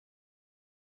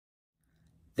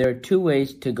There are two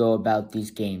ways to go about these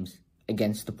games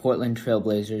against the Portland Trail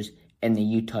Blazers and the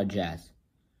Utah Jazz.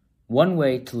 One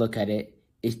way to look at it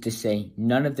is to say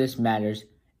none of this matters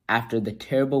after the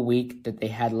terrible week that they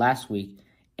had last week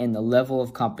and the level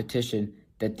of competition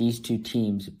that these two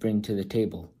teams bring to the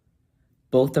table.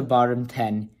 Both are bottom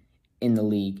 10 in the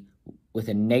league with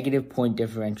a negative point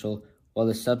differential, while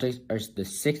the Celtics are the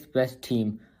sixth best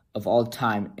team of all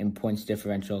time in points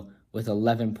differential with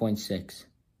 11.6.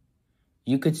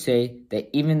 You could say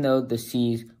that even though the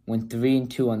C's went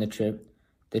 3-2 on the trip,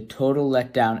 the total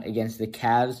letdown against the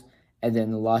Cavs and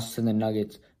then the loss to the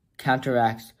Nuggets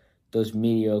counteracts those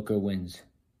mediocre wins.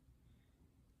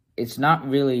 It's not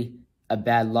really a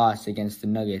bad loss against the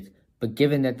Nuggets, but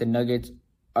given that the Nuggets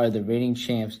are the reigning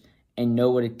champs and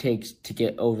know what it takes to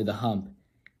get over the hump,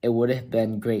 it would have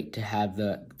been great to have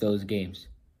those games.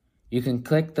 You can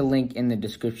click the link in the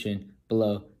description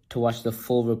below to watch the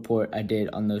full report I did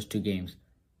on those two games.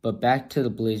 But back to the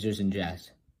Blazers and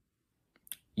Jazz.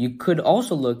 You could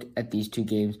also look at these two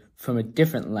games from a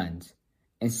different lens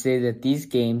and say that these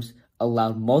games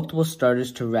allowed multiple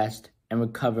starters to rest and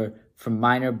recover from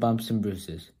minor bumps and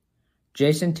bruises.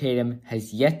 Jason Tatum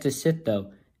has yet to sit,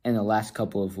 though, in the last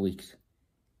couple of weeks.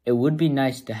 It would be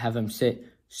nice to have him sit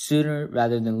sooner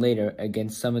rather than later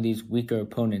against some of these weaker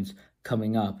opponents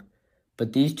coming up,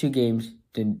 but these two games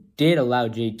did allow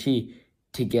JT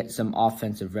to get some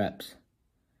offensive reps.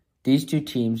 These two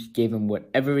teams gave him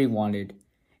whatever he wanted,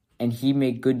 and he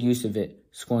made good use of it,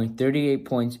 scoring 38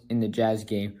 points in the Jazz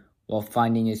game while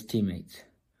finding his teammates.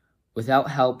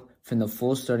 Without help from the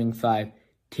full starting five,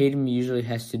 Tatum usually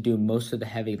has to do most of the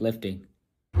heavy lifting.